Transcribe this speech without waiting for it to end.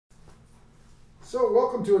So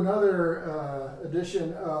welcome to another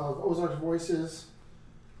edition of Ozarks Voices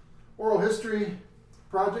Oral History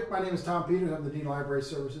Project. My name is Tom Peters. I'm the Dean of Library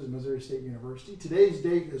Services at Missouri State University. Today's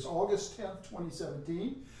date is August 10th,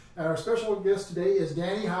 2017. And our special guest today is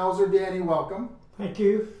Danny Hauser. Danny, welcome. Thank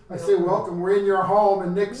you. I say welcome. We're in your home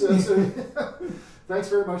in Nixa. So thanks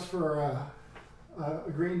very much for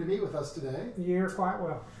agreeing to meet with us today. You're quite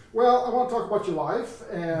welcome. Well, I want to talk about your life.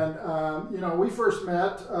 And, we first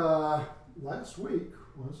met last week,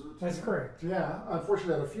 was it? That's correct. Yeah.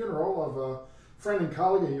 Unfortunately, at a funeral of a friend and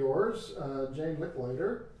colleague of yours, Jane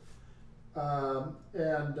Licklater.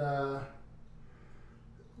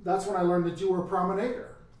 That's when I learned that you were a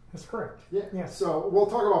promenader. That's correct. Yeah. Yes. So we'll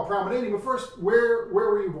talk about promenading, but first, where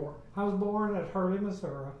were you born? I was born at Hurley,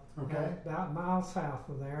 Missouri. Okay. About a mile south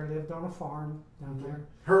of there. Lived on a farm down there.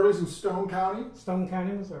 Hurley's in Stone County? Stone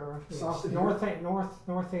County, Missouri. South of north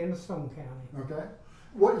end of Stone County. Okay.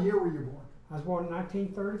 What year were you born? I was born in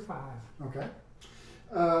 1935. Okay.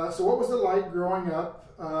 So what was it like growing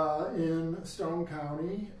up in Stone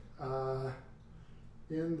County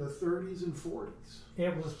in the 30s and 40s?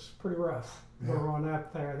 It was pretty rough growing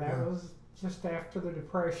up there. That was just after the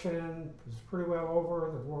Depression. It was pretty well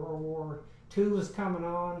over. The World War II was coming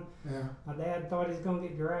on. Yeah. My dad thought he was going to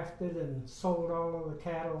get drafted and sold all of the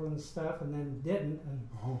cattle and stuff, and then didn't,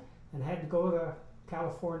 and had to go to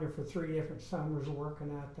California for 3 different summers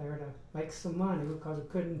working out there to make some money because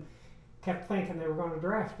we kept thinking they were going to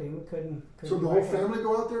draft him. We couldn't So the whole family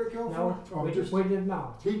go out there to California? No, we did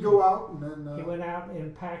not. He'd go out and then... he went out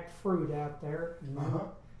and packed fruit out there, and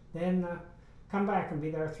then come back and be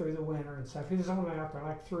there through the winter and stuff. He was only out there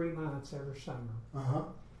like 3 months every summer.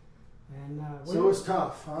 And so it was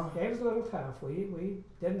tough, huh? Yeah, it was a little tough. We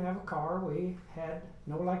didn't have a car. We had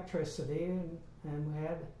no electricity, and we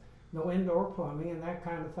had no indoor plumbing and that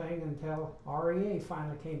kind of thing until REA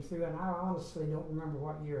finally came through. And I honestly don't remember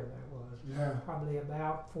what year that was. Yeah. Probably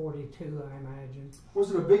about 42, I imagine.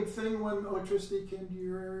 Was it a big thing when electricity came to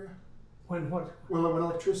your area? When what? Well, when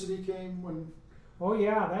electricity came, when... Oh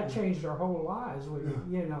yeah, that changed our whole lives. We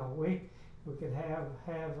could have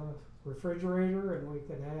a refrigerator, and we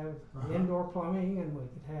could have indoor plumbing, and we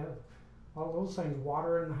could have all those things,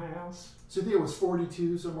 water in the house. So you think it was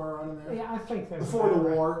 42, somewhere around in there? Yeah, I think that's before the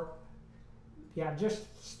war. Yeah, just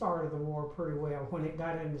started the war pretty well when it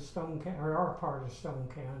got into Stone County, or our part of Stone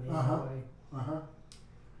County anyway.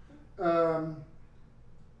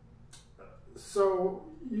 So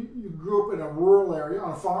you grew up in a rural area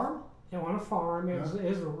on a farm? Yeah, on a farm. It was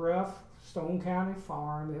a rough Stone County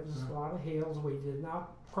farm. It was a lot of hills. We did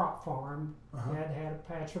not crop farm. Dad had a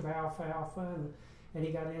patch of alfalfa, and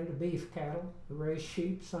he got into beef cattle. He raised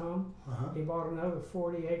sheep some. He bought another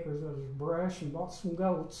 40 acres of brush and bought some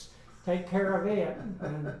goats. Take care of it.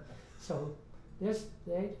 And so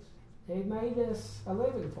they made us a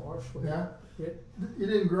living for us. You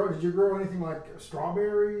didn't grow, did you grow anything like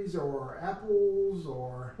strawberries or apples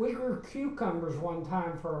or? We grew cucumbers one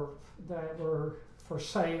time that were for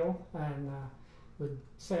sale, and would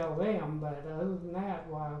sell them, but other than that,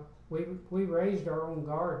 we raised our own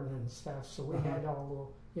garden and stuff, so we had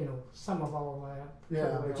all some of all that.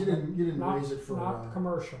 Yeah, but you didn't raise it for not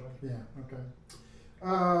commercially. Yeah, okay.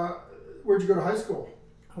 Where'd you go to high school?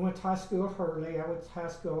 I went to high school at Hurley. I went to high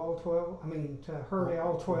school to Hurley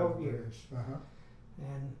all 12 years.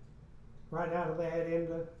 And right out of that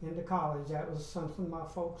into college, that was something my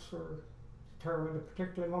folks were determined,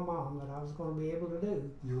 particularly my mom, that I was going to be able to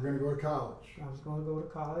do. You were going to go to college? I was going to go to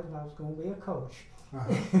college, and I was going to be a coach.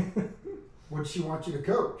 What did she want you to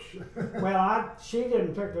coach? Well, she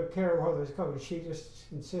didn't particularly care whether I was coach. She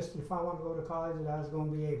just insisted if I wanted to go to college that I was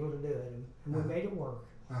going to be able to do it, and we made it work.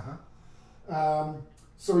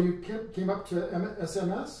 So you came up to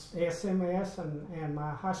SMS? SMS, and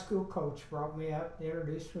my high school coach brought me up,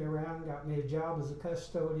 introduced me around, got me a job as a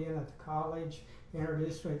custodian at the college,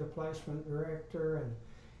 introduced me to the placement director,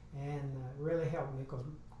 and really helped me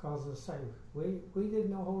because as I say, we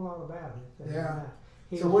didn't know a whole lot about it.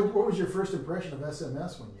 And, so what was your first impression of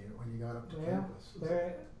SMS when you got up to campus?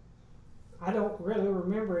 I don't really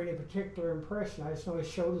remember any particular impression. I just know he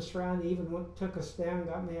showed us around. He even took us down,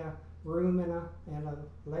 got me a room in a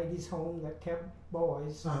ladies' home that kept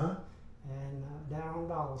boys, and down on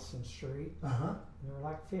Dawson Street. There were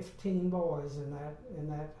like 15 boys in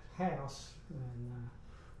that house, and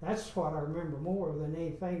that's what I remember more than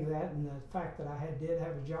anything. That and the fact that I did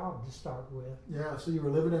have a job to start with. Yeah, so you were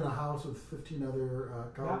living in a house with 15 other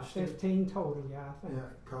college about 15 students? Total, yeah, I think. Yeah,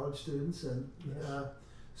 college students, and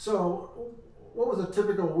so. What was a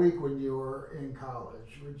typical week when you were in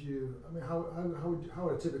college? How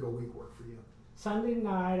would a typical week work for you? Sunday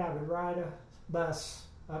night, I would ride a bus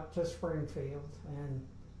up to Springfield and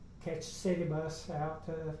catch the city bus out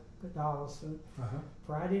to Dawson.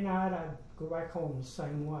 Friday night I'd go back home the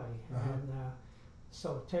same way. And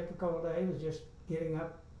so a typical day was just getting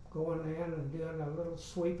up, going in and doing a little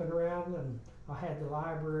sweeping around, and I had the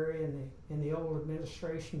library in the old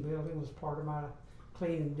administration building was part of my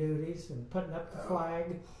cleaning duties, and putting up the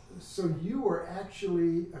flag. So you were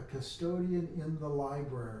actually a custodian in the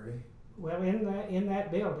library? Well, in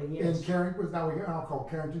that building, yes. In Carrington, now I'll call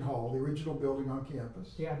Carrington Hall, the original building on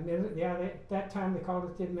campus. Yeah, at that time they called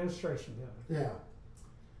it the administration building.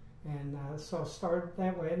 Yeah. And so I started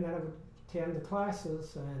that way, and then I would attend the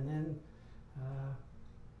classes, and then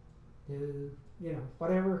do,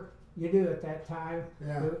 whatever you do at that time,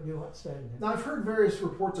 do what's said in it. Now I've heard various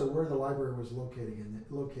reports of where the library was located in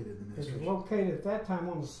the administration. It was located at that time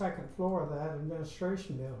on the second floor of that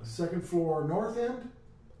administration building. Second floor, north end?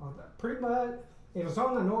 Pretty much. It was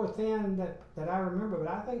on the north end that I remember, but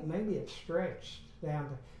I think maybe it stretched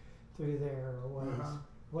down through there.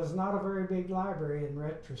 Was not a very big library in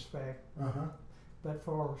retrospect, but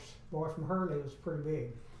for a boy from Hurley, it was pretty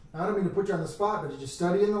big. I don't mean to put you on the spot, but did you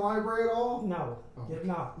study in the library at all? No, did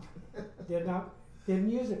not. Didn't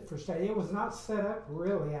use it for study. It was not set up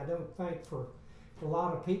really, I don't think, for a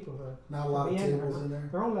lot of people to Not a lot of tables in there?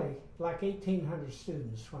 There were only like 1,800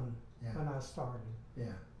 students when I started. Yeah.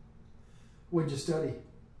 What'd you study?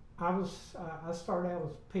 I started out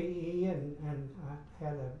with PE, and I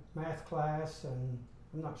had a math class, and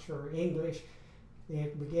I'm not sure, English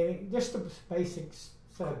at the beginning, just the basic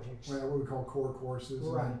subjects. Well, what we call core courses.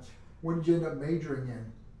 Right. What did you end up majoring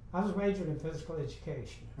in? I was majoring in physical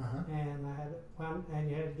education, and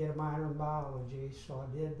you had to get a minor in biology, so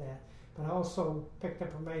I did that. But I also picked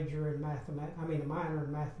up a major in a minor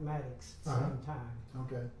in mathematics at the same time.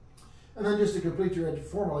 Okay. And then just to complete your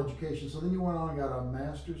formal education, so then you went on and got a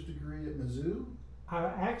master's degree at Mizzou?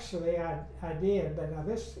 I did, but now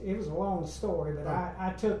it was a long story, but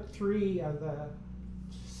I took 3 of the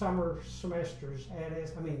summer semesters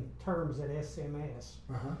terms at SMS.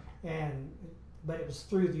 But it was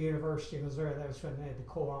through the University of Missouri. That was when they had the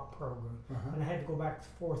co-op program. And I had to go back to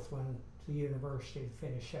the 4th one to the university to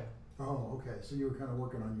finish up. Oh, okay. So you were kind of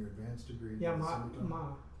working on your advanced degree. Yeah,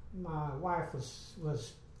 my wife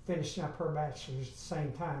was finishing up her bachelor's at the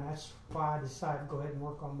same time. That's why I decided to go ahead and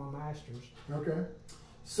work on my master's. Okay.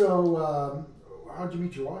 So how'd you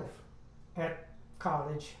meet your wife? At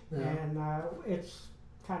college. And it's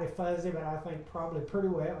kind of fuzzy, but I think probably pretty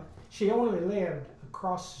well. She only lived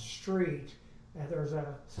across the street. There's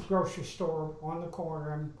a grocery store on the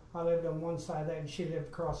corner, and I lived on one side of that, and she lived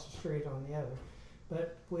across the street on the other.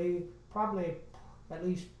 But we probably, at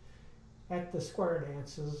least at the square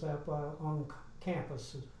dances up on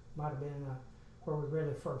campus, might have been where we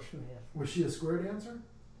really first met. Was she a square dancer?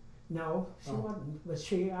 No, she wasn't. But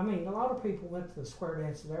a lot of people went to the square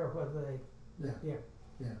dance there, whether they...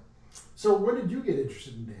 Yeah. So when did you get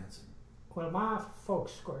interested in dancing? Well, my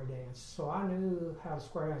folks square danced, so I knew how to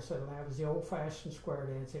square dance. That was the old-fashioned square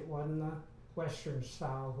dance. It wasn't the Western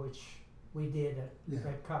style, which we did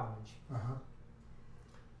at college.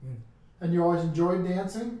 And you always enjoyed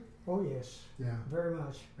dancing? Oh, yes. Yeah. Very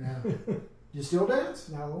much. Yeah. You still dance?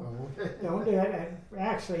 No. Oh, okay. Don't do it.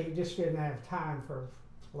 Actually, just didn't have time for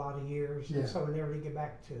a lot of years, and so we never did get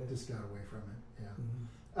back to it. Just got away from it,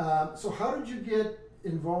 yeah. So how did you get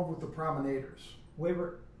involved with the Promenaders?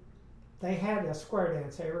 They had a square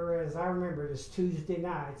dance everywhere, as I remember, it was Tuesday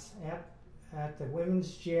nights at the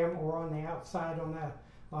women's gym or on the outside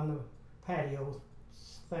on the patio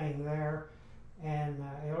thing there. And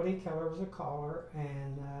L.D. Keller was a caller,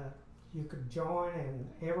 and you could join, and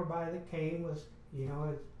everybody that came was,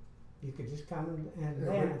 you could just come and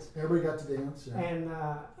dance. Everybody got to dance, yeah. And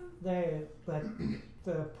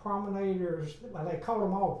the Promenaders, well, they called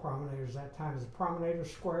them all Promenaders that time. It was the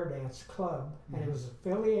Promenaders Square Dance Club, and it was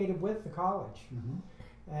affiliated with the college.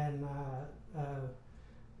 And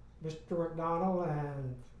Mr. McDonald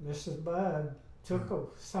and Mrs. Bugg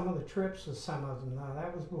took some of the trips with some of them. Now,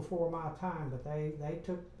 that was before my time, but they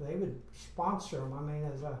would sponsor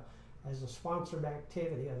them. As a sponsored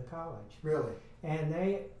activity of the college. Really? And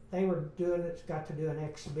they were got to doing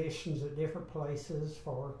exhibitions at different places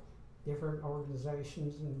for different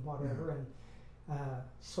organizations and whatever. And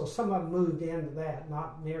so some of them moved into that.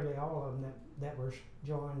 Not nearly all of them that were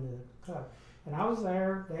joined the club. And I was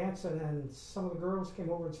there dancing, and some of the girls came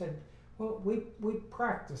over and said, "Well, we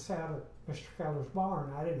practice out at Mr. Keller's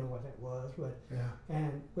barn." I didn't know what that was, but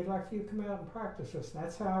and we'd like for you to come out and practice with us. And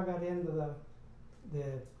that's how I got into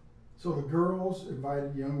the. So the girls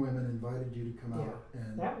young women invited you to come out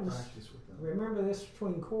and practice with them. Remember this,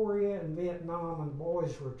 between Korea and Vietnam, and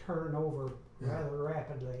boys were turning over rather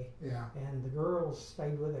rapidly. Yeah. And the girls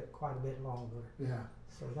stayed with it quite a bit longer. Yeah.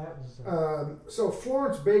 So that was. So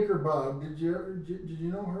Florence Baker Bugg, did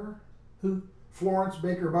you know her? Who? Florence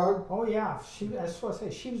Baker Bugg. Oh yeah, that's what I say.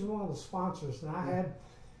 She was one of the sponsors, and I had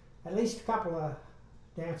at least a couple of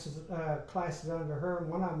dances classes under her, and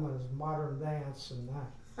one of them was modern dance, and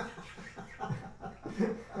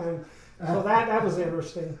and so that was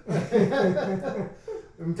interesting.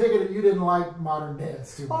 I'm taking it you didn't like modern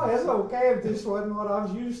dance too much. Oh, it's okay if this wasn't what I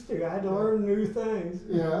was used to. I had to learn new things.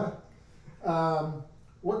 Yeah.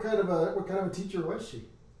 What kind of a teacher was she?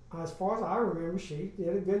 As far as I remember, she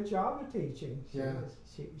did a good job of teaching. She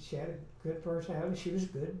had a good personality. She was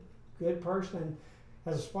a good person, and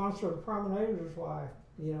as a sponsor of the Promenaders, why,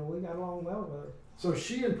 we got along well with her. So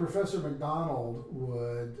she and Professor McDonald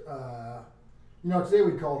would, today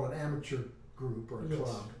we'd call it an amateur group or a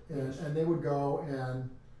club, and they would go and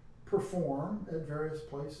perform at various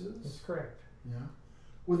places. That's correct. Yeah.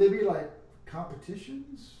 Would they be like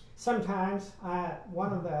competitions? Sometimes.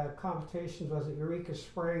 One of the competitions was at Eureka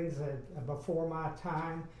Springs before my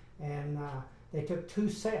time, and they took 2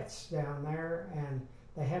 sets down there, and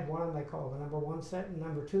they had one they called the number 1 set and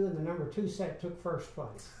number 2, and the number 2 set took first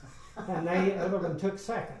place, and the other one took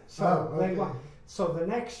second. So so the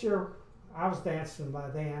next year I was dancing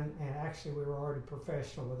by then, and actually we were already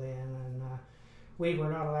professional by then, and we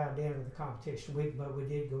were not allowed to enter the competition, but we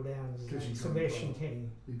did go down as an exhibition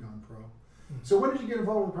team. You've gone pro. So when did you get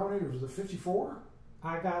involved with the Promenaders? Was it 54?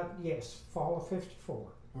 I got, fall of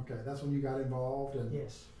 54. Okay, that's when you got involved? And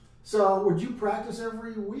yes. So would you practice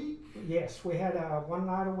every week? Yes, we had one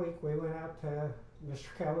night a week. We went out to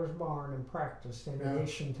Mr. Keller's barn and practiced in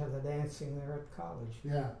addition to the dancing there at the college.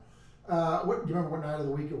 Yeah. Do you remember what night of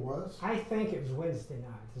the week it was? I think it was Wednesday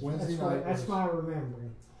night. Wednesday night. That's my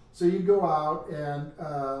remembering. So you'd go out and...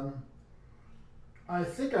 I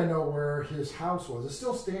think I know where his house was. It's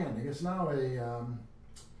still standing. It's now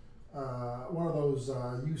one of those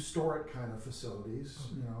used-store-it kind of facilities,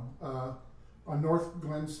 on North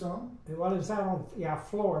Glenstone. Well, it was out on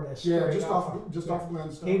Florida Street. Yeah, just off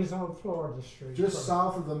Glenstone. He was on Florida Street. Just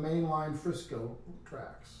south of the mainline Frisco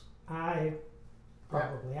tracks. I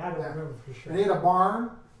don't remember for sure. And he had a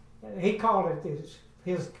barn. He called it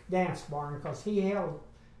his dance barn because he held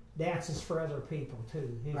dances for other people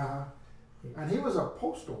too. And he was a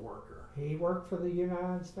postal worker. He worked for the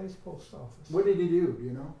United States Post Office. What did he do? Do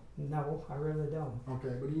you know? No, I really don't.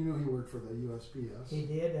 Okay, but you knew he worked for the USPS. He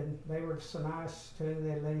did, and they were so nice to him.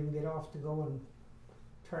 They let him get off to go and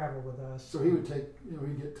travel with us. So he would take,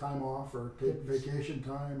 he'd get time off or take vacation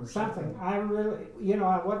time or something. I really,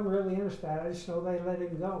 I wasn't really interested. I just know they let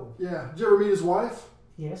him go. Yeah. Did you ever meet his wife?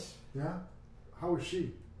 Yes. Yeah. How was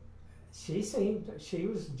she? She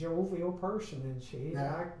was a jovial person, and she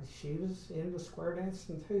was into square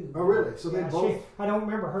dancing too. Oh, really? So they both. I don't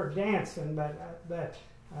remember her dancing, but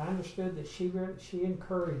I understood that she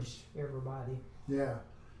encouraged everybody. Yeah.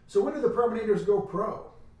 So when did the Promenaders go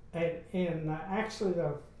pro? And actually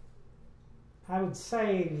I would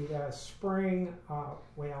say the spring, or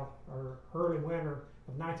early winter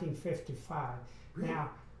of 1955. Really? Now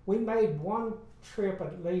we made one trip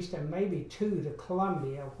at least, and maybe 2 to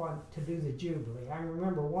Columbia to do the Jubilee. I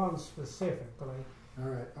remember one specifically. All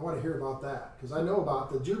right, I want to hear about that because I know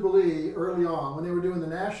about the Jubilee early on when they were doing the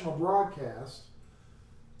national broadcast.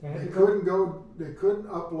 They couldn't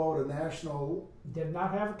upload a national. Did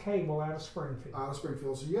not have a cable out of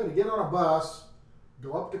Springfield. So you had to get on a bus,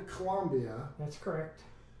 go up to Columbia. That's correct.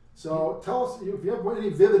 So tell us if you have any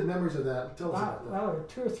vivid memories of that. Tell us about that. Well, there are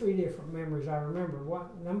 2 or 3 different memories I remember.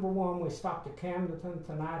 Number 1, we stopped at Camdenton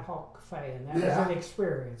to Night Hawk Café, and that was an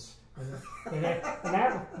experience. And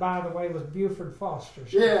that, by the way, was Buford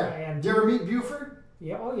Foster's cafe. And did you ever meet Buford?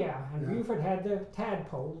 Yeah, oh yeah. And Buford had the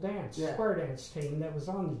tadpole square dance team that was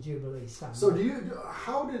on the Jubilee Sunday. So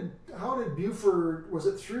how did Buford, was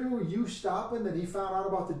it through you stopping that he found out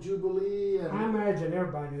about the Jubilee? And I imagine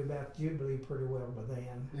everybody knew about the Jubilee pretty well by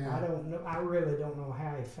then. Yeah. I really don't know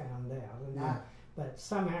how he found out. But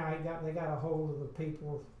somehow they got a hold of the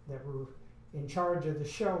people that were in charge of the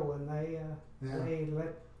show, and they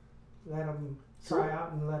let them try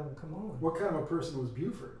out and let him come on. What kind of a person was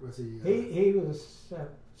Buford? Was he? He was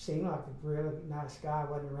seemed like a really nice guy.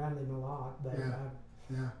 Wasn't around him a lot, but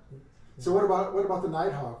So what about the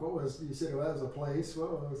Night Hawk? What was you said? That was a place.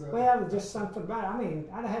 What was that? Well, just something about it. I mean,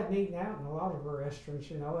 I hadn't eaten out in a lot of restaurants,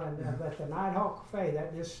 but the Night Hawk Café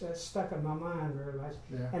that stuck in my mind very much.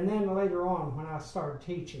 Yeah. And then later on, when I started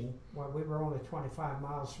teaching, we were only 25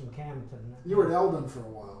 miles from Camdenton. You were at Eldon for a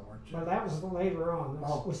while, weren't you? Well, that was later on.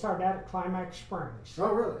 We started out at Climax Springs.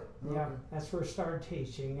 Oh, really? Yeah, that's where I started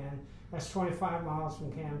teaching, and That's 25 miles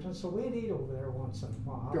from Camdenton, so we'd eat over there once in a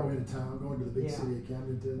while. Go into town, go into the big city of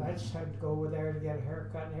Camdenton. I just had to go over there to get a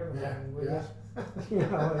haircut and everything.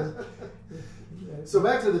 Yeah. So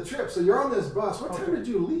back to the trip. So you're on this bus. What time did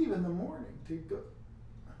you leave in the morning to go?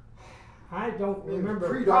 I don't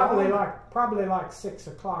remember. Probably like 6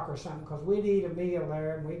 o'clock or something, because we'd eat a meal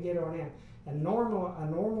there and we'd get on in. And a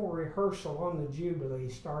normal rehearsal on the Jubilee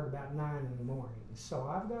started about 9 in the morning. So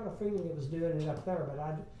I've got a feeling it was doing it up there, but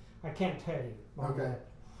I can't tell you. Okay.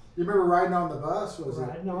 You remember riding on the bus?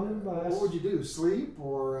 Riding on the bus. What would you do? Sleep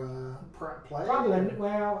or play? Probably.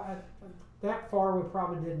 Well, that far we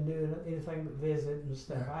probably didn't do anything but visit and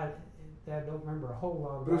stuff. Yeah. I don't remember a whole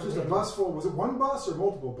lot. But it was just a bus full. Was it one bus or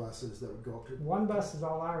multiple buses that would go up to? One bus is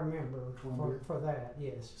all I remember for that.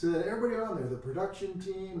 Yes. So that everybody on there, the production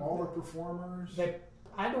team, all the performers.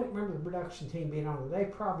 I don't remember the production team being on there.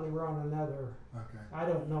 They probably were on another. Okay. I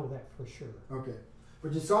don't know that for sure. Okay.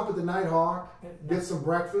 But you stop at the Night Hawk, get some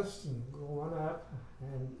breakfast. Going up,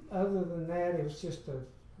 and other than that, it was just a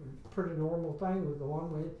pretty normal thing. We'd go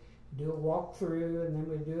on, we'd do a walkthrough, and then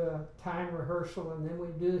we'd do a time rehearsal, and then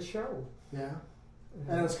we'd do the show. Yeah.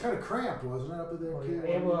 And it was kind of cramped, wasn't it, up at there?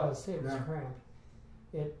 It was cramped.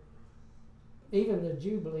 Even the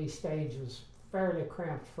Jubilee stage was fairly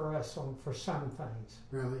cramped for us for some things.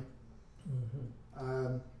 Really?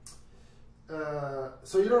 Mm-hmm.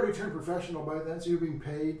 So you'd already turned professional by then, so you were being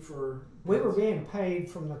paid for... We were being paid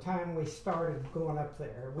from the time we started going up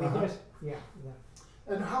there. We just, yeah.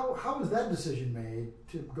 And how was that decision made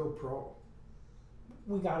to go pro?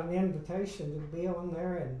 We got an invitation to be on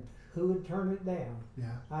there, and who would turn it down?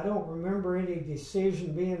 Yeah. I don't remember any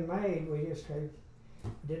decision being made. We just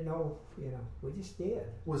didn't know, we just did.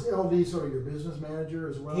 Was LD sort of your business manager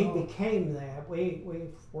as well? He became that. We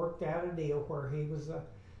worked out a deal where he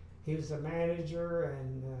was a manager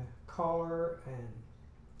and caller, and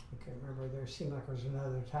I can't remember. There seemed like there was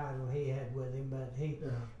another title he had with him,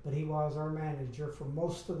 but he was our manager for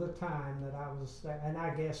most of the time that I was there, and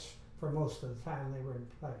I guess for most of the time they were in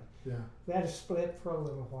play. Yeah. We had to split for a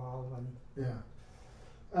little while, and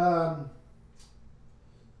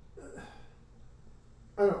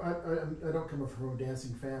I don't come from a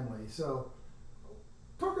dancing family, so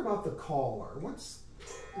talk about the caller.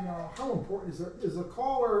 How important is the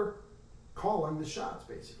caller calling the shots,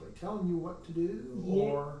 basically telling you what to do,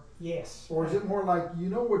 or yes, or is it more like you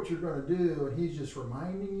know what you're going to do and he's just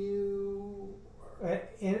reminding you?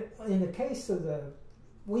 In the case of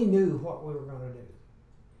we knew what we were going to do,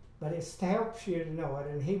 but it helps you to know it,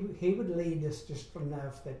 and he would lead us just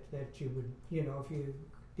enough that you would, if you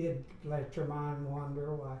did let your mind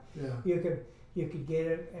wander, why you could get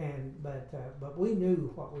it, but we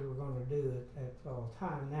knew what we were going to do at all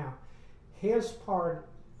time. Now, his part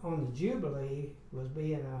on the Jubilee was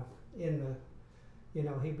being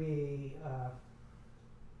he'd be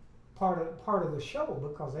part of the show,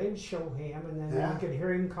 because they'd show him, and then you could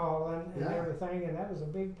hear him calling and everything, and that was a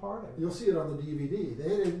big part of it. You'll see it on the DVD.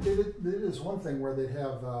 They did this one thing where they'd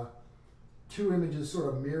have two images sort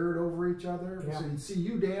of mirrored over each other. Yeah. So you'd see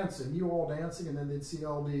you all dancing, and then they'd see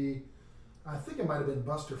LD. I think it might have been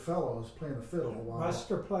Buster Fellows playing the fiddle a while.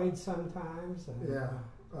 Buster played sometimes. And,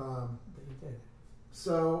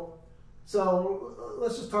 So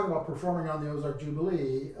let's just talk about performing on the Ozark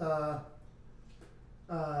Jubilee.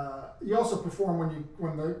 You also performed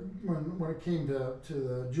when it came to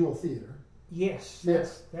the Jewel Theater. Yes.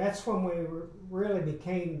 That's when we really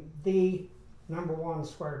became the #1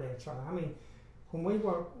 square dancer. I mean, when we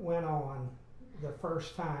went on the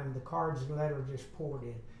first time, the cards and letters just poured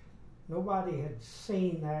in. Nobody had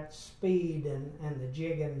seen that speed and the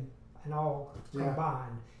jigging and all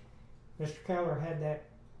combined. Mr. Keller had that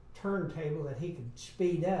turntable that he could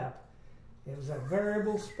speed up. It was a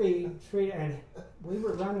variable speed, and we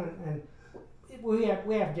were running, and we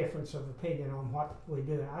have difference of opinion on what we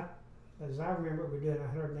do. As I remember, we're doing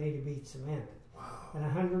 180 beats a minute. Wow. And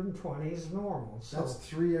 120 is normal. So that's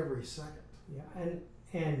 3 every second. Yeah,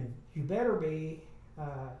 and you better be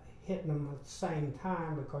hitting them at the same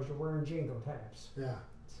time, because you're wearing jingle taps. Yeah.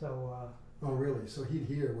 So. Oh, really? So he'd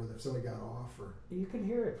hear whether somebody got off, or you could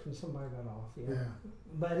hear it when somebody got off. Yeah.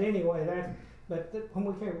 But anyway, when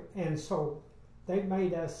we came, and so they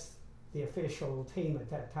made us the official team at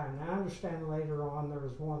that time. Now I understand later on there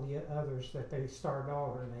was one of the others that they started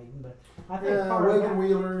alternating, but I think Wagon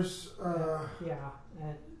Wheelers.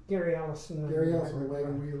 And Gary Ellison. And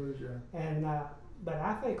Wagon Wheelers. Yeah. And but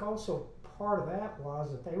I think also part of that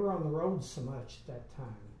was that they were on the road so much at that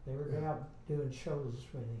time. They were out doing shows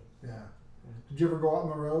many. Yeah. Did you ever go out on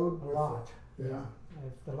the road? A lot. Yeah.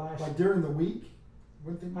 The last, like during the week?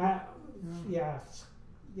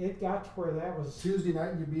 it got to where that was Tuesday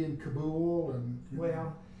night. You'd be in Kabul and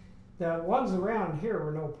well, the ones around here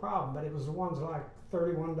were no problem, but it was the ones like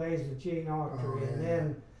 31 Days of Gene Autry,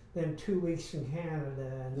 and then 2 weeks in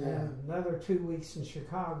Canada, and then another 2 weeks in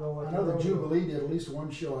Chicago. I know the Jubilee did at least one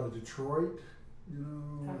show out of Detroit.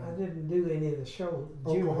 I didn't do any of the shows.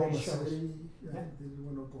 Oklahoma shows. City. Yeah, they did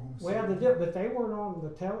one in Oklahoma City. Well, they did, but they weren't on the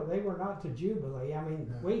They were not the Jubilee. I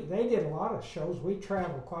mean, they did a lot of shows. We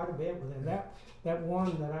traveled quite a bit with them. That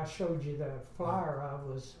one that I showed you the flyer of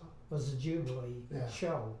was the Jubilee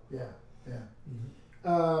show. Yeah, yeah.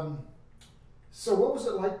 Mm-hmm. So what was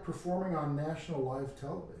it like performing on national live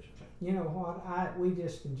television? You know what? We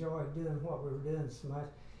just enjoyed doing what we were doing so much.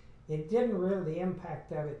 It didn't really, the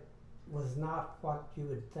impact of it was not what you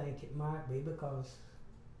would think it might be, because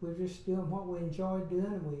we were just doing what we enjoyed doing,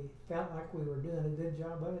 and we felt like we were doing a good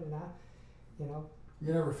job of it. And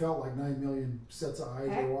you never felt like 9 million sets of eyes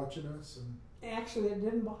were watching us. And actually, it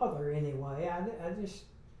didn't bother anyway.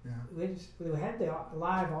 We had the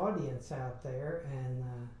live audience out there, and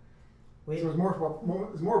so it was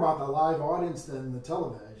more about the live audience than the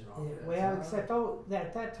television audience. Well, except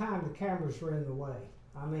at that time the cameras were in the way.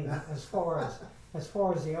 I mean, as far as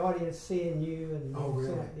the audience seeing you and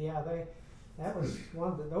really? That was one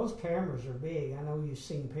of those cameras are big. I know you've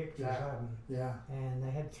seen pictures of them. Yeah. And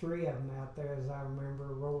they had 3 of them out there, as I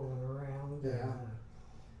remember, rolling around. Yeah.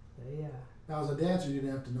 And, Now, as a dancer, you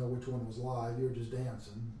didn't have to know which one was live. You were just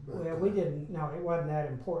dancing. But, well, we didn't. No, it wasn't that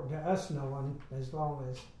important to us knowing, as long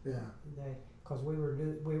as because we were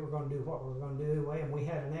going to do what we were going to do anyway, and we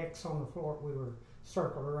had an X on the floor. We were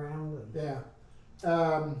circled around.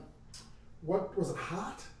 And, what was it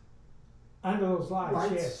hot? Under those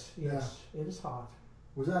lights, yes, it was hot.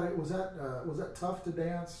 Was that tough to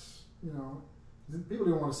dance? People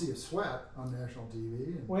didn't want to see you sweat on national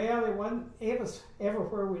TV. Well, it wasn't. It was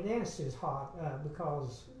everywhere we danced is hot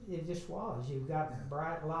because it just was. You've got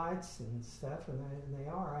bright lights and stuff, and they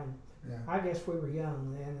are. And I guess we were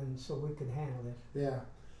young then, and so we could handle it. Yeah.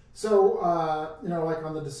 So like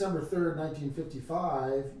on the December 3rd,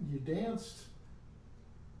 1955, you danced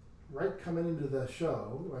right coming into the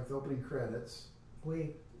show, like the opening credits.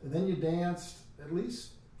 And then you danced at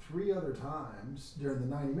least 3 other times during the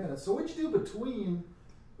 90 minutes. So what'd you do between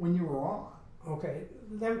when you were on? Okay,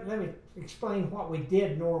 let me explain what we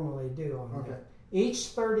did normally do on that.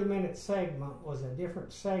 Each 30-minute segment was a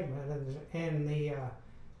different segment, and the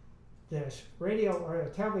radio or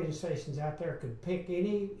television stations out there could pick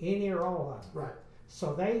any or all of them. Right.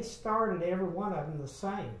 So they started every one of them the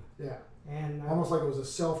same. Yeah. And almost like it was a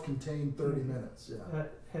self-contained 30 minutes. Yeah.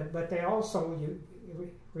 But they also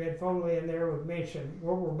Red Foley in there would mention,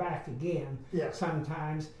 well, we're back again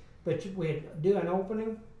sometimes. But we'd do an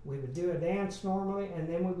opening, we would do a dance normally, and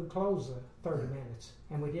then we would close the 30 minutes.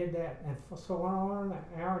 And we did that. And so on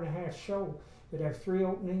an hour and a half show, we'd have 3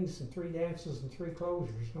 openings and 3 dances and 3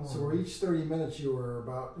 closures normally. So each 30 minutes you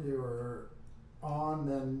were on,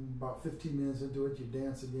 then about 15 minutes into it you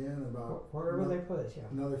dance again, about wherever they put it,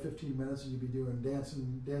 another 15 minutes, and you'd be doing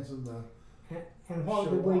dancing the and what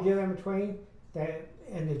did we do in between? That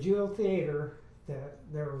in the Jewel Theater,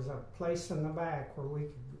 there was a place in the back where we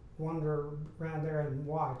could wander around there and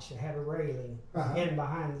watch. It had a railing in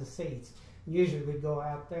behind the seats. Usually we'd go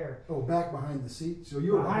out there. Oh, back behind the seat. So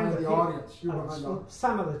you were behind the audience. You were behind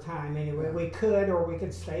some of the time anyway. We could, or we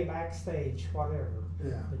could stay backstage, whatever.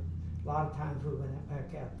 Yeah. But a lot of times we went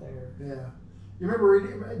back out there. Yeah. You remember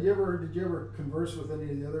did you ever converse with any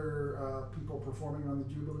of the other people performing on the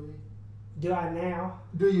Jubilee? Do I now?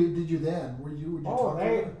 Did you then? Would you talk to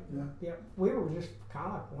them? Yeah. We were just kind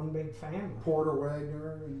of like one big family. Porter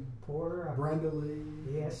Wagner and Brenda Lee.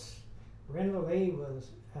 Yes. Brenda Lee was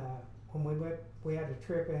when we had a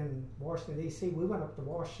trip in Washington D.C. We went up to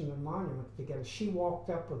Washington Monument together. She walked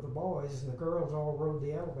up with the boys, and the girls all rode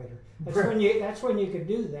the elevator. That's when you could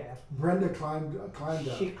do that. Brenda climbed up.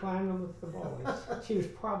 She climbed with the boys. She was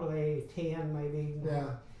probably 10, maybe.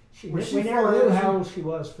 Yeah. We never knew how old she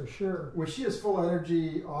was for sure. Was she as full of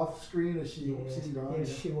energy off screen as she seemed on? Yes,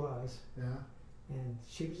 she was. Yeah. And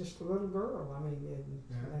she was just a little girl. I mean,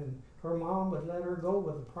 and her mom would let her go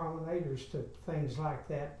with the Promenaders to things like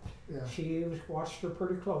that. Yeah. She watched her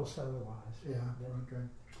pretty close otherwise. Yeah.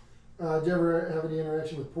 Okay. Did you ever have any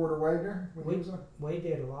interaction with Porter Wagner when he was on? We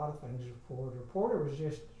did a lot of things with Porter. Porter was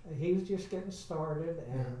just getting started,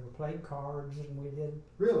 and we played cards, and we did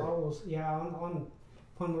all those. Yeah, on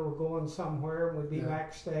when we were going somewhere, and we'd be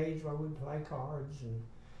backstage while we'd play cards and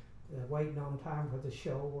waiting on time for the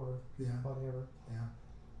show or whatever. Yeah.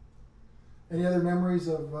 Any other memories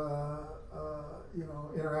of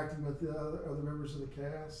interacting with the other members of the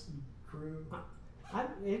cast and crew?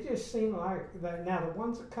 It just seemed like that. Now the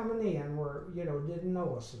ones that coming in were, didn't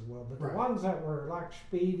know us as well, but the ones that were like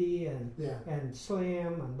Speedy and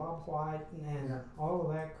Slim and Bob White and all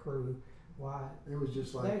of that crew, why it was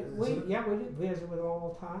just like we did visit with them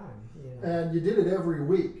all the time. And you did it every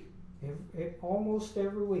week. Almost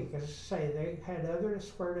every week. As I say, they had other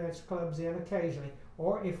square dance clubs in occasionally,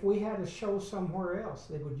 or if we had a show somewhere else,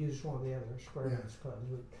 they would use one of the other square dance clubs.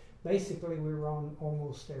 But basically, we were on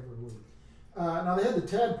almost every week. Now they had the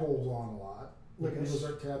tadpoles on a lot, like the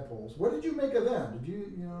Ozark tadpoles. What did you make of them? Did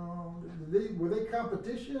you, were they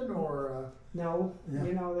competition or? No,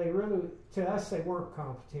 they really, to us, they weren't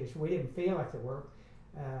competition. We didn't feel like they were.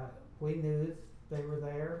 We knew they were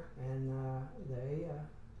there, and they.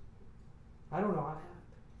 I don't know.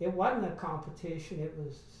 It wasn't a competition. It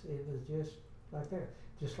was just like that,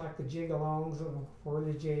 just like the jig-alongs and for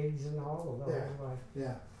the jigs and all of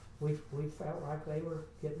those. We felt like they were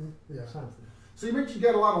getting something. So you mentioned you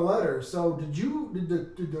got a lot of letters. So did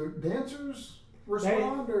the dancers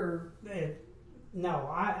respond or?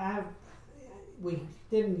 No, we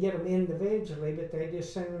didn't get them individually, but they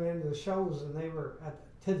just sent them into the shows, and they were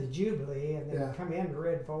to the Jubilee, and they come into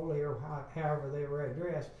Red Foley or however they were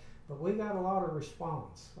addressed. But we got a lot of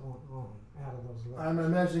response on out of those letters. I'm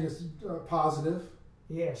imagining it's positive.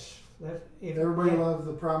 Yes. Everybody loved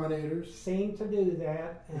the Promenaders. Seemed to do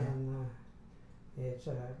that, and it's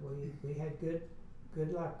we had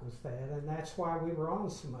good luck with that, and that's why we were on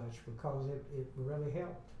so much, because it really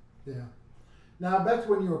helped. Yeah. Now back to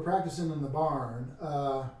when you were practicing in the barn.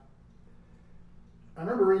 I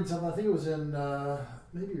remember reading something. I think it was in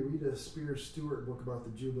maybe Rita Spears Stewart book about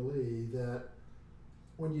the Jubilee, that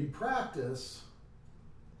when you'd practice,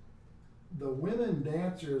 the women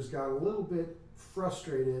dancers got a little bit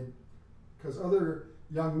frustrated because other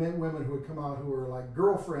young women who would come out who were like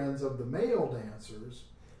girlfriends of the male dancers.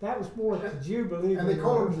 That was more at the Jubilee. And they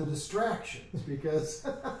called them the distractions because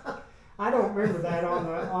I don't remember that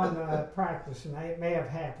on the practice, and it may have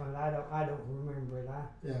happened. I don't remember it.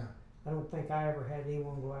 I don't think I ever had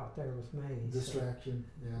anyone go out there with me. Distraction,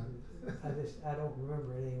 so I don't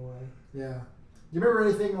remember it anyway. Yeah. Do you remember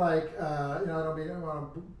anything like, I don't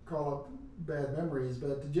want to call up bad memories,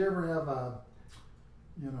 but did you ever have a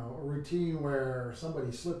routine where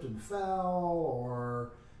somebody slipped and fell,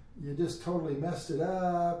 or you just totally messed it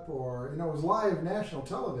up, or, it was live national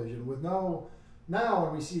television with now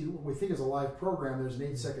when we see what we think is a live program, there's an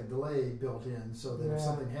 8-second delay built in so that if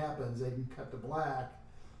something happens, they can cut to black.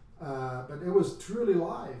 But it was truly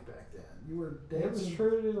live back then. You were dancing. It was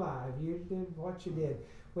truly live. You did what you did.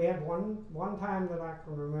 We had one time that I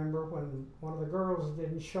can remember when one of the girls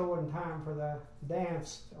didn't show in time for the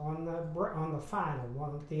dance on the final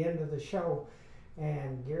one at the end of the show,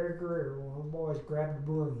 and Gary Greer, one of the boys, grabbed a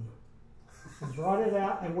broom and brought it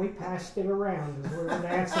out, and we passed it around as we were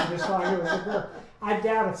dancing just like it was a girl. I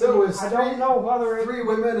doubt it. So it was don't know whether it, 3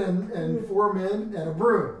 women and 4 men and a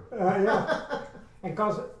broom. And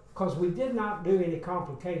because we did not do any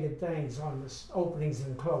complicated things on the openings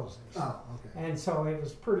and closings. Oh, okay. And so it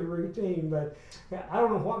was pretty routine, but I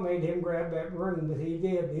don't know what made him grab that broom, but he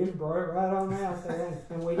did. He just brought it right on out there,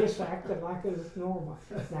 and we just acted like it was normal.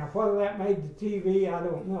 Now, whether that made the TV, I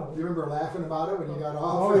don't know. Do you remember laughing about it when you got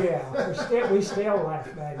off? Oh, yeah. We still laugh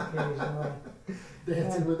about it occasionally.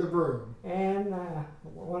 Dancing with a broom. And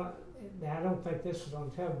I don't think this was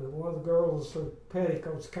on television, but one of the girls'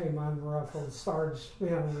 petticoats came unruffled and started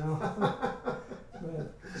spinning.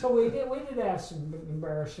 So we did have some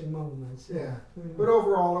embarrassing moments. Yeah, but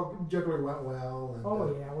overall, it generally went well.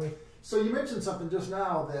 And, So you mentioned something just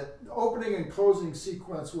now, that the opening and closing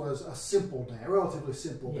sequence was a simple dance, relatively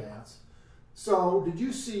simple dance. So did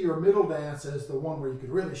you see your middle dance as the one where you could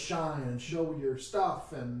really shine and show your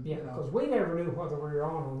stuff? And because we never knew whether we were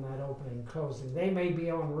on that opening and closing. They may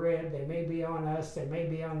be on Red, they may be on us, they may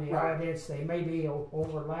be on the audience, they may be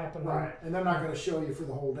overlapping. Right, and they're not going to show you for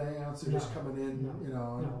the whole dance. They're just coming in,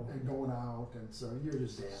 and going out, and so you're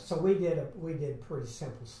just dancing. So we did pretty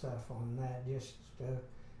simple stuff on that, just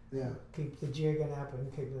to keep the jigging up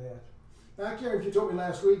and keep that. I can't remember if you told me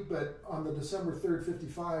last week, but on the December 3rd,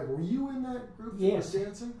 55, were you in that group that was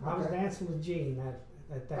dancing? I was dancing with Gene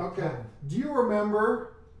at that time. Do you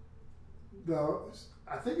remember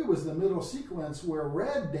I think it was the middle sequence where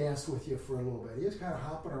Red danced with you for a little bit. He was kind of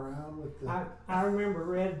hopping around with the... I remember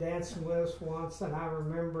Red dancing with us once, and I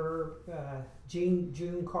remember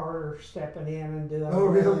June Carter stepping in and doing a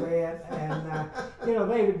little bit. And,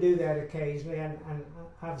 they would do that occasionally. And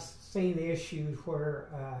I've seen issues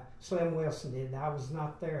where Slim Wilson did. I was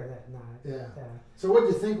not there that night. Yeah. But, so what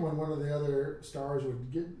did you think when one of the other stars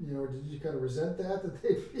would get, did you kind of resent that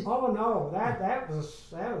they... Oh, no, that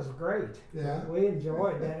was great. Yeah. We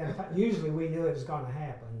enjoyed that. In fact, usually we knew it was going to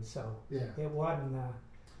happen, so yeah. It wasn't...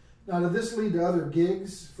 Now, did this lead to other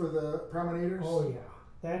gigs for the Promenaders? Oh,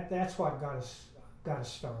 yeah. That's what got us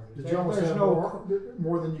started. Did you almost have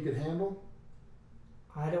more than you could handle?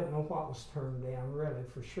 I don't know what was turned down, really,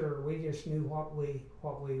 for sure. We just knew what we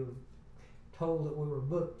were told that we were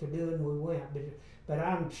booked to do, and we went. But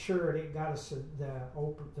I'm sure it got us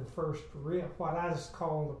the first real, what I just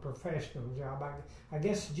call the professional job. I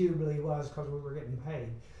guess Jubilee was because we were getting paid.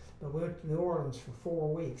 But we went to New Orleans for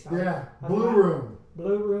 4 weeks. Blue Room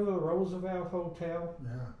of the Roosevelt Hotel.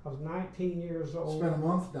 Yeah. I was 19 years old. Spent a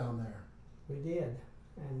month down there. We did,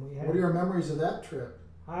 and we had. What are your memories of that trip?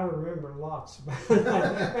 I remember lots about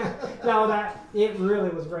that. No, it really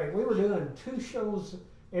was great. We were doing 2 shows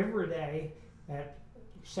every day at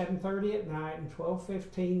 7:30 at night and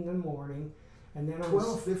 12:15 in the morning, and then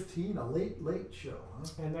 12:15, a late show,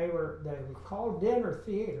 huh? And they were called dinner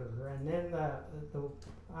theater, and then the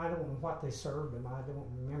I don't know what they served them. I don't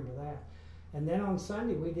remember that. And then on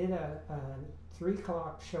Sunday we did a 3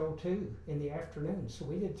 o'clock show too in the afternoon. So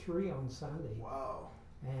we did 3 on Sunday. Wow.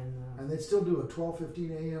 And they still do a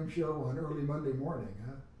 12:15 a.m. show on early Monday morning,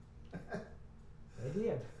 huh? They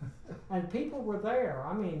did. And people were there.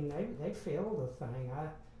 I mean, they filled the thing.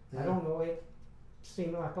 I don't know, it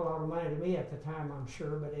seemed like a lot of money to me at the time, I'm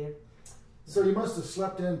sure, but it... So you must have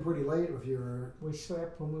slept in pretty late if you were... We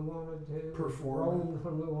slept when we wanted to. Performing. We roamed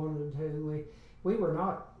when we wanted to. We were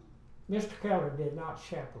not... Mr. Keller did not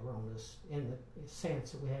chaperone us in the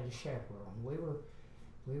sense that we had a chaperone. We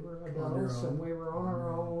were adults and we were on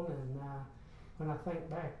our own, and when I think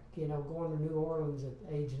back, going to New Orleans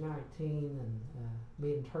at age 19 and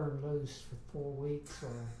being turned loose for 4 weeks,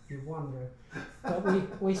 you wonder.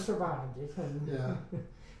 But we survived it. And yeah.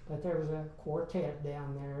 But there was a quartet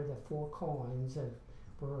down there, the Four Coins, that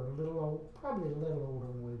were probably a little older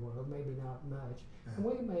than we were, maybe not much. Yeah. And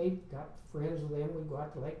we got friends with them. We'd go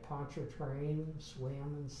out to Lake Pontchartrain and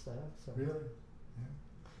swim and stuff. So. Really?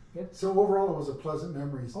 So overall, it was a pleasant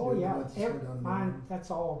memory. Oh yeah,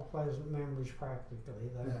 that's all pleasant memories practically.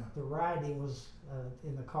 The riding was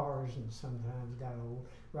in the cars, and sometimes got old.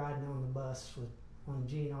 Riding on the bus on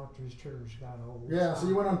Gene Autry's tours got old. Yeah, so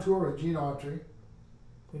you went on tour with Gene Autry.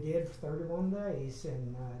 We did for 31 days,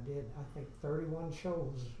 and did I think 31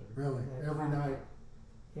 shows. Really, every night.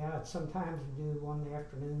 Yeah, sometimes we do one in the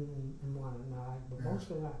afternoon and one at night, but most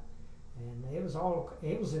of the night. And it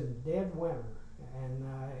was in dead winter. And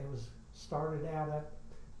it was started out up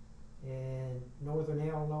in northern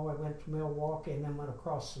Illinois, went to Milwaukee, and then went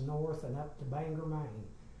across the north and up to Bangor, Maine.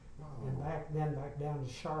 Wow. And back down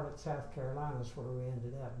to Charlotte, South Carolina is where we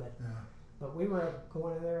ended up. But we were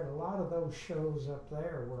going in there, and a lot of those shows up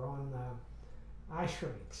there were on ice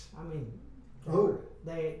rinks. I mean,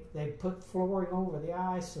 they put flooring over the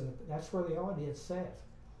ice, and that's where the audience sat.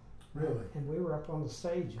 Really? And we were up on the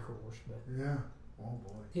stage, of course. But yeah. Oh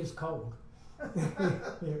boy. It was cold.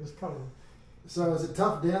 It was cold. So is it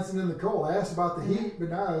tough dancing in the cold? I asked about the heat, but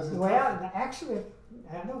now is it tough? Actually,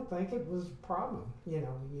 I don't think it was a problem.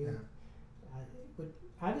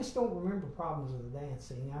 I just don't remember problems with the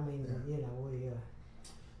dancing. I mean, we.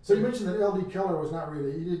 So you mentioned that L.D. Keller was not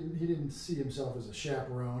really. He didn't see himself as a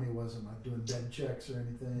chaperone. He wasn't like doing bed checks or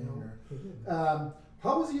anything. No, he didn't.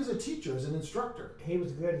 How was he as a teacher, as an instructor? He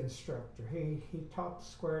was a good instructor. He taught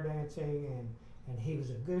square dancing, and he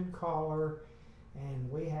was a good caller.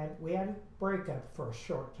 And we had a breakup for a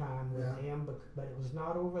short time with him, but it was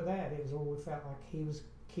not over that. It was over we felt like he was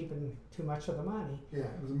keeping too much of the money. Yeah,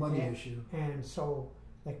 it was a money issue. And so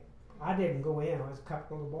I didn't go in. A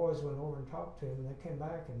couple of the boys went over and talked to him, and they came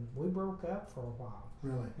back, and we broke up for a while.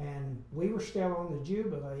 Really? And we were still on the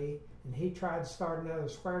Jubilee, and he tried to start another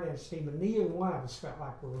square dance team, and neither one of us felt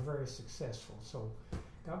like we were very successful. So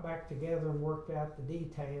got back together and worked out the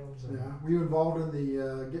details. And were you involved in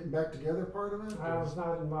the getting back together part of it? I was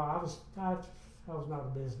not involved. I was not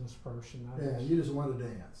a business person. You just wanted to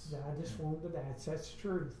dance. Yeah, I just wanted to dance. That's the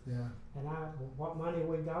truth. Yeah. And what money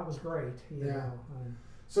we got was great. You know.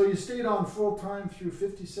 So you stayed on full time through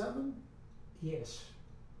 57? Yes.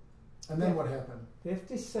 And then what happened?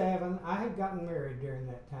 57. I had gotten married during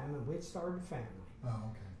that time, and we'd started a family.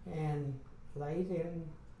 Oh, okay. And late in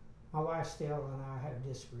my wife still and I had a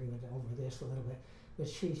disagreement over this a little bit, but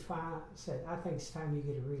she finally said, I think it's time you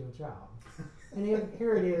get a real job. And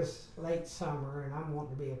here it is, late summer, and I'm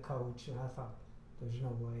wanting to be a coach, and I thought, there's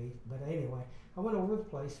no way. But anyway, I went over to the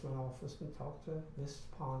placement office and talked to Mrs.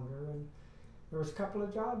 Ponder, and there was a couple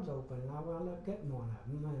of jobs open, and I wound up getting one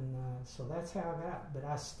of them, and so that's how I got. But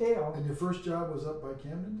I still. And your first job was up by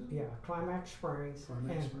Camdenton? Yeah, Climax Springs.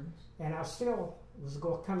 Climax Springs. And I still was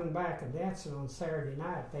coming back and dancing on Saturday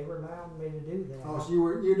night. They were allowing me to do that. Oh, so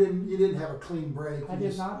you didn't have a clean break. I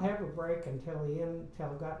did not have a break until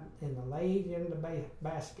I got in the late into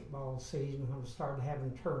basketball season when I started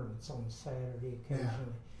having tournaments on Saturday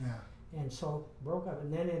occasionally. Yeah. And so broke up.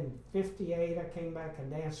 And then in '58 I came back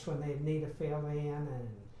and danced when they needed to fill in. And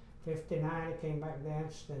in '59 I came back and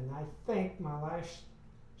danced. And I think my last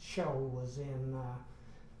show was in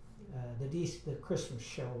the Christmas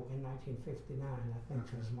show in 1959. I think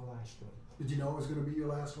was my last one. Did you know it was going to be your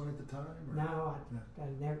last one at the time? Or? No,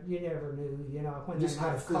 you never knew. You know, when just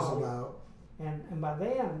kind of fizzled out. And by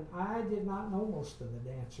then, I did not know most of the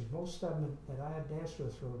dancers. Most of them that I had danced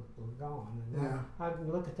with were gone. And I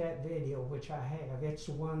can look at that video, which I have. It's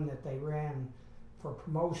the one that they ran for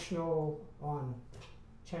promotional on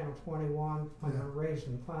Channel 21 when they were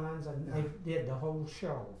raising funds, and they did the whole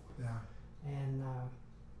show. Yeah. And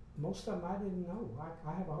most of them I didn't know.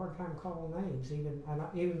 I have a hard time calling names, even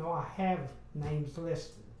though I have names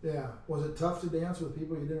listed. Yeah. Was it tough to dance with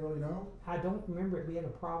people you didn't really know? I don't remember it being a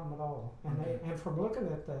problem at all. And from looking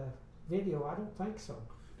at the video, I don't think so.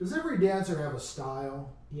 Does every dancer have a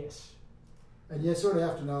style? Yes. And you sort of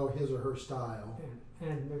have to know his or her style.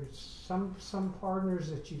 And there's some partners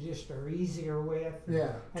that you just are easier with.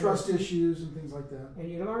 Yeah. Trust issues and things like that. And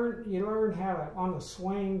you learn how to, on the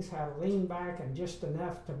swings, how to lean back and just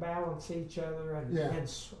enough to balance each other, and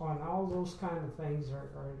on all those kind of things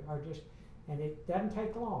are just. And it doesn't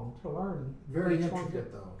take long to learn. Very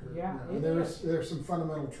intricate, though. Yeah, and there's some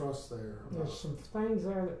fundamental trust there. There's some things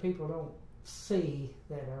there that people don't see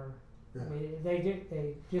that are. Yeah. I mean,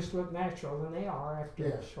 they just look natural, and they are after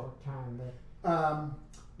a short time. But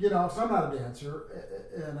you know, so I'm not a dancer,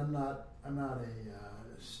 and I'm not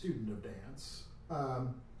a student of dance.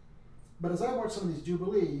 But as I watch some of these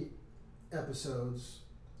Jubilee episodes,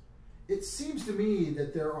 it seems to me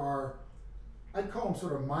that there are. I'd call them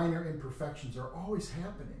sort of minor imperfections are always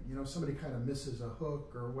happening. You know, somebody kind of misses a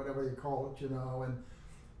hook or whatever you call it, you know,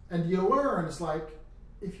 and you learn, it's like,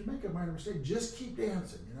 if you make a minor mistake, just keep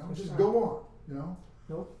dancing, you know, just go on, you know.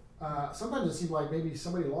 Nope. Sometimes it seems like maybe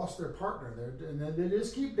somebody lost their partner there, and then they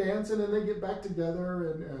just keep dancing and they get back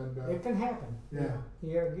together, and it can happen. Yeah.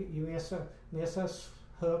 You miss a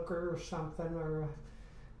hook or something, or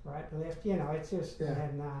right, left, you know, it's just,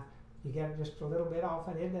 and you get just a little bit off,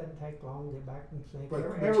 and it doesn't take long to get back and think. But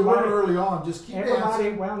you learn early on, just keep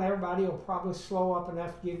dancing. Well, everybody will probably slow up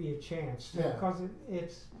enough to give you a chance. Yeah. Because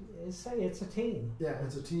it's a team. Yeah,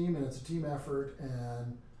 it's a team, and it's a team effort,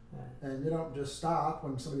 and you don't just stop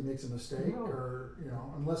when somebody makes a mistake, or you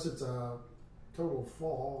know, unless it's a total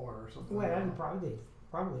fall or something. Well, and probably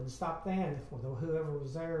didn't stop then. If whoever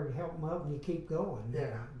was there to help them up, and you keep going.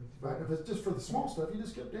 Yeah. But if it's just for the small stuff, you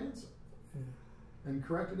just kept dancing. Yeah. And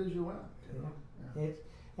correct it as you went. You know?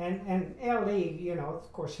 And LD, you know,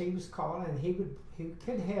 of course, he was calling, and he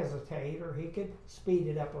could hesitate, or he could speed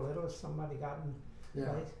it up a little if somebody got in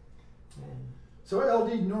place. And so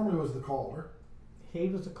LD normally was the caller. He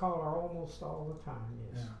was the caller almost all the time.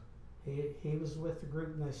 Yes. Yeah. He was with the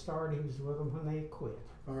group when they started. He was with them when they quit.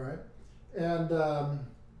 All right. And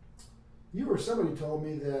you or somebody told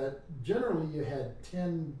me that generally you had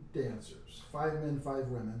 10 dancers, 5 men, 5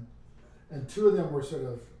 women. And 2 of them were sort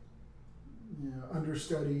of, you know,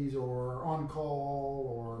 understudies or on call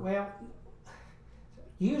or. Well,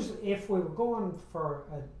 usually if we were going for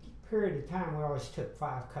a period of time, we always took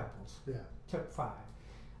 5 couples. Yeah. Took 5.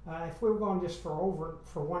 If we were going just for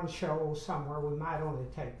one show somewhere, we might only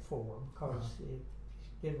take 4 because it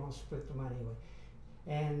didn't want to split the money away.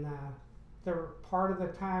 And there were part of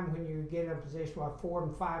the time when you get in a position where 4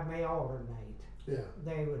 and 5 may alternate. Yeah.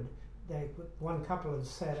 One couple would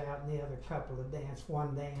set out and the other couple would dance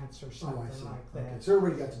one dance or something like that. Okay. So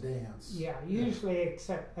everybody got to dance. Yeah, usually,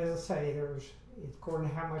 except, as I say, there's according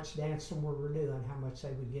to how much dancing we were doing, how much they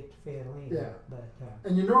would get to fill in. Yeah. But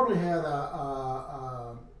and you normally had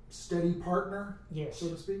a steady partner, yes, so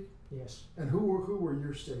to speak? Yes. And who were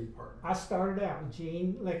your steady partners? I started out with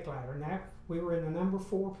Gene Licklider. Now, we were in the number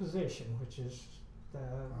 4 position, which is the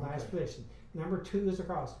last position. Number 2 is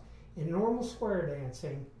across. In normal square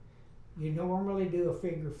dancing, you normally do a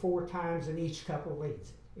figure 4 times and each couple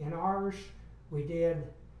leads. In ours, we did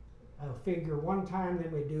a figure one time,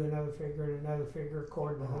 then we'd do another figure and another figure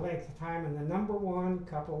according to the length of time. And the number one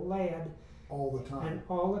couple led all the time. And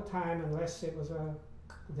all the time, unless it was the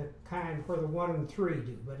kind where the 1 and 3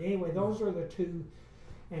 do. But anyway, those are the two.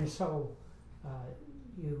 And so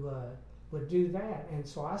you would do that. And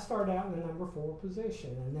so I started out in the number 4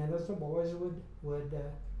 position. And then as the boys would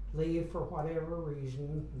leave for whatever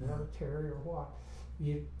reason, military or what,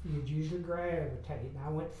 you'd usually gravitate. And I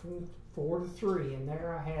went from 4 to 3, and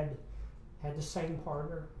there I had the same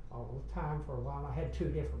partner all the time for a while. I had 2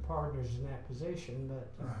 different partners in that position, but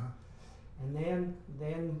and then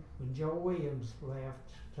when Joe Williams left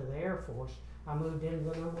to the Air Force, I moved into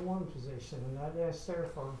the number 1 position, and I was there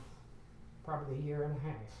for probably a year and a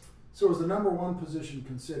half. So is the number 1 position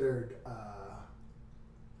considered?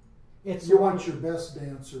 It's you want your best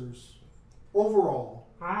dancers overall.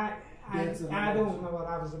 I don't know that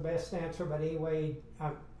I was the best dancer, but anyway,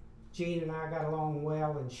 Jean and I got along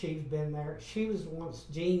well, and she's been there. She was once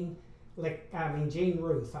Jean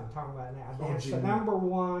Ruth. I'm talking about now. I danced the number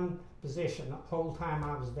 1 position the whole time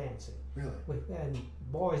I was dancing. Really? And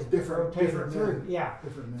boys different through. Men. Yeah.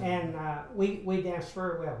 Different men. And we danced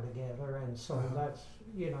very well together, and so that's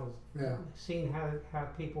seeing how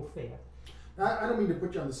people fit. I don't mean to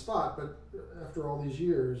put you on the spot, but after all these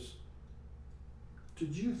years,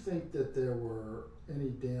 did you think that there were any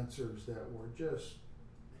dancers that were just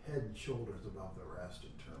head and shoulders above the rest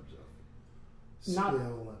in terms of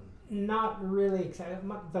skill and? Not really.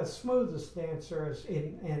 The smoothest dancer,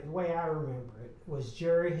 and the way I remember it, was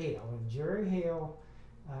Jerry Hill. And Jerry Hill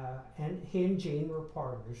and he and Jean were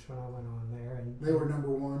partners when I went on there. And they were number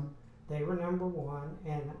 1? They were number 1.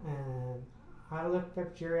 And I looked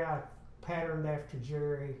up Jerry. I patterned after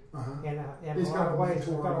Jerry in a lot of ways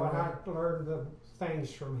ago, and I learned the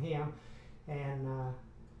things from him. And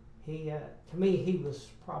he, to me, he was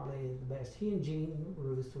probably the best. He and Jean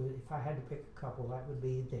Ruth, if I had to pick a couple, that would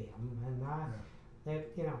be them. And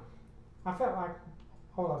I felt like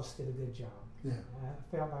all of us did a good job. Yeah.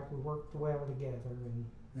 I felt like we worked well together. And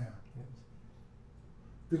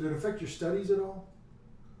did it affect your studies at all?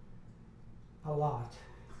 A lot.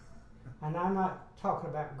 And I'm not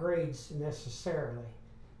talking about grades necessarily,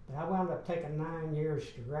 but I wound up taking 9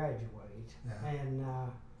 years to graduate. Yeah. And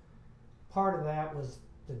part of that was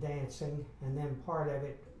the dancing, and then part of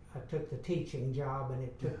it, I took the teaching job, and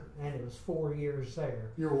it was 4 years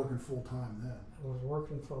there. You were working full time then. I was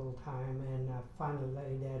working full time, and I finally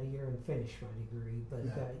laid out a year and finished my degree.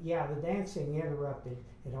 But the dancing interrupted.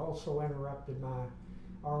 It also interrupted my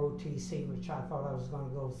ROTC, which I thought I was going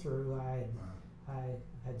to go through. I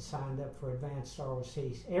had signed up for advanced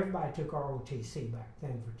ROTC. Everybody took ROTC back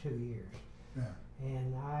then for 2 years. Yeah.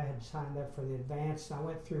 And I had signed up for the advanced, and I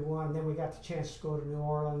went through one. Then we got the chance to go to New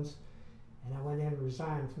Orleans, and I went in and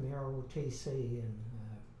resigned from the ROTC. And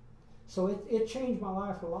so it changed my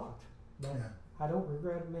life a lot. But I don't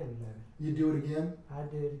regret a minute of it. You do it again?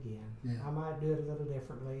 I'd do it again. Yeah. I might do it a little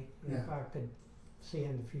differently if I could see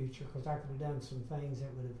in the future, because I could have done some things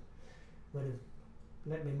that would have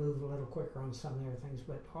let me move a little quicker on some of the other things.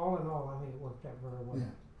 But all in all, I think it worked out very well. Yeah.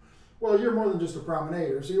 Well, you're more than just a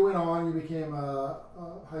promenader. So you went on, you became a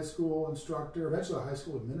high school instructor, eventually a high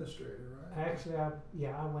school administrator, right? Actually, I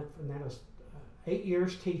went from that. 8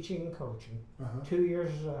 years teaching and coaching, 2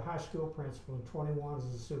 years as a high school principal, and 21 as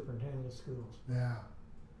a superintendent of schools. Yeah,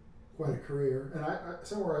 quite a career. And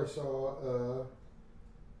somewhere I saw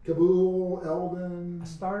Kabul, Eldon,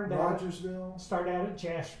 Rogersville. Started out at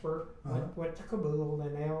Jasper, went to Kabul,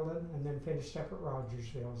 then Eldon, and then finished up at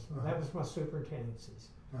Rogersville. That was my superintendencies.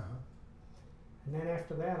 And then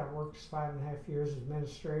after that, I worked 5.5 years as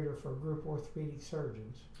administrator for a group of orthopedic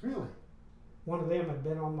surgeons. Really? One of them had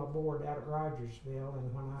been on my board out at Rogersville,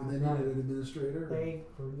 and when they needed an administrator? They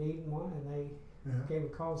were needing one, and they gave me a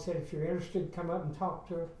call and said, if you're interested, come up and talk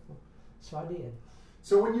to her. So I did.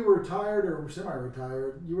 So when you were retired or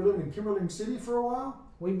semi-retired, you were living in Camdenton City for a while?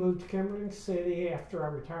 We moved to Camdenton City after I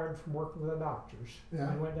retired from working with the doctors.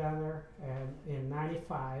 Yeah. I went down there in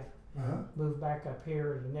 95, moved back up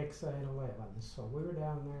here to Nixa in 11. So we were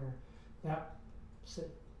down there about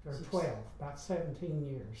 17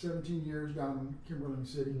 years. 17 years down in Camdenton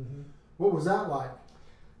City. Mm-hmm. What was that like?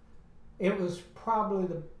 It was probably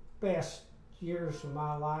the best years of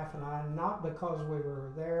my life, and not because we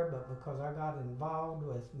were there, but because I got involved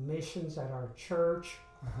with missions at our church.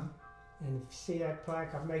 And if you see that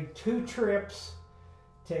plaque, I made 2 trips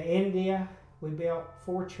to India. We built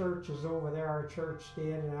 4 churches over there, our church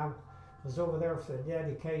did, and I was over there for the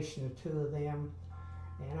dedication of 2 of them.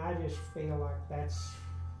 And I just feel like that's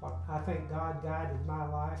what I think God guided my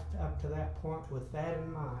life up to that point with that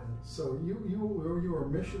in mind. So you were a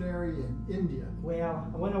missionary in India.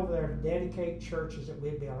 Well, I went over there to dedicate churches that we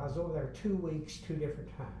built. I was over there 2 weeks, 2 different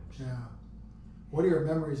times. Yeah. What are your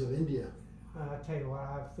memories of India? I tell you what,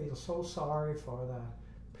 I feel so sorry for the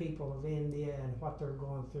people of India and what they're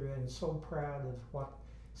going through, and so proud of what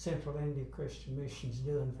Central India Christian Mission's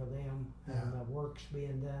doing for them, and the work's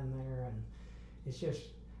being done there, and it's just,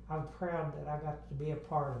 I'm proud that I got to be a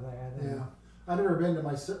part of that. Yeah, I've never been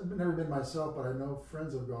myself, but I know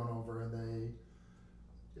friends have gone over, and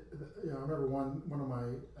they, I remember one of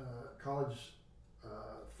my college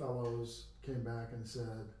fellows came back and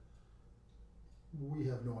said, "We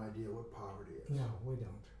have no idea what poverty is." No, we don't.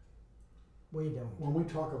 We don't. When we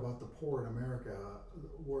talk about the poor in America,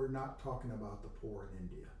 we're not talking about the poor in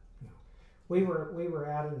India. No, we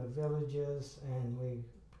were out in the villages, and we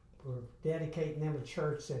were dedicating them a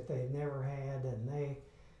church that they'd never had, and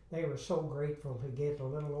they were so grateful to get a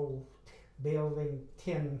little old building,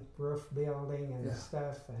 tin roof building and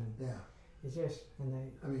stuff, and it's just, and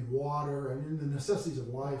they. I mean, water. I mean, the necessities of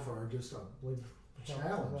life are just a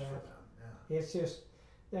challenge for them. Yeah. It's just.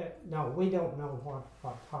 No, we don't know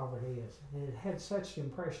what poverty is. And it had such an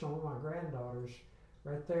impression on my granddaughters.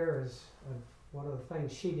 Right there is one of the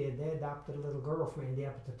things she did. They adopted a little girl from India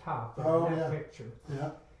up at the top in that picture.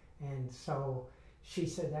 Yeah. And so she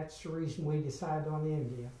said that's the reason we decided on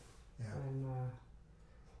India. Yeah. And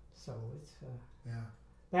so it's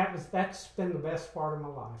that's been the best part of my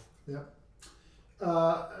life. Yep.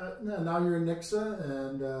 Now you're in Nixa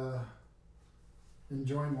and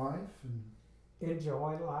enjoying life and.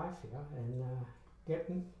 Enjoy life, and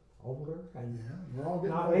getting older, and we're all getting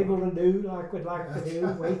not older. able to do like we'd like to do.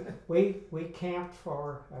 We camped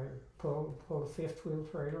for pulled a fifth wheel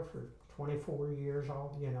trailer for 24 years,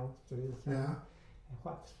 all through the thing.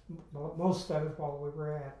 Yeah. Most of it while we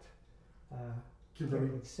were at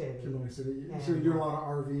Kimberly City. Kimberly City. So you're doing a lot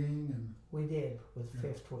of RVing and. We did with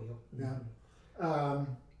fifth wheel. Yeah.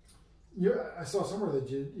 I saw somewhere that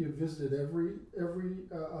you visited every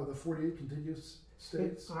of the 48 contiguous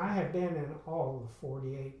states. I have been in all of the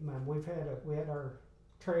 48. We had our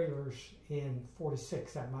trailers in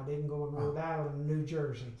 46 of them. I didn't go in Rhode Island, New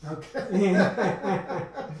Jersey. Okay.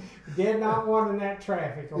 Did not want in that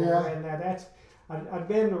traffic over there. Now that's. I'd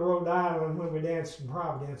been to Rhode Island when we danced in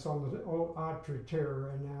Providence on the old Autry tour,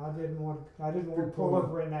 and I didn't want to pull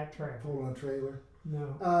over in that traffic. Pull on a trailer.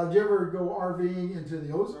 No. Did you ever go RVing into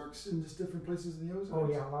the Ozarks, in just different places in the Ozarks? Oh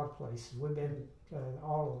yeah, a lot of places. We've been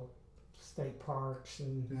all the state parks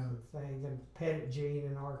and things, and Pettit Jean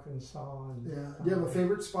in Arkansas. And do you have a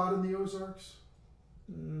favorite spot in the Ozarks?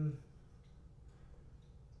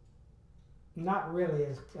 Not really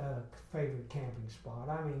a favorite camping spot.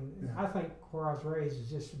 I mean, I think where I was raised is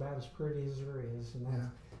just about as pretty as there is, and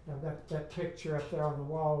I've got that picture up there on the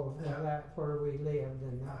wall of that where we lived,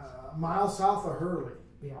 and a mile south of Hurley.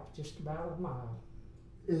 Yeah, just about a mile.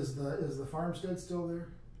 Is the farmstead still there?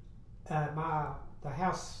 The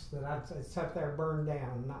house that it's up there burned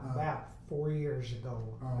down about 4 years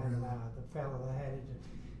ago, and really? The fellow that had it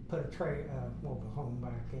put a mobile home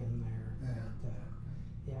back in there.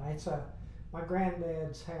 Yeah. It's my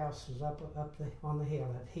granddad's house is up on the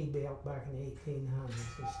hill that he built back in the 1800s.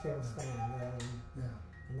 It's still standing there.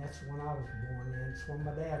 And that's the one I was born in. It's when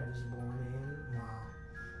my dad was born in. Wow.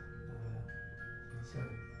 So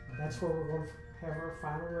that's where we're going to have our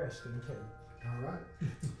final resting too. All right.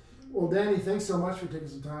 Well, Danny, thanks so much for taking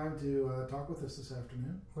some time to talk with us this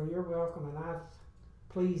afternoon. Well, you're welcome, and I'm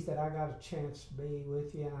pleased that I got a chance to be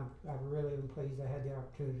with you, and I really am pleased I had the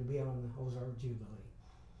opportunity to be on the Ozark Jubilee.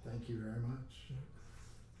 Thank you very much.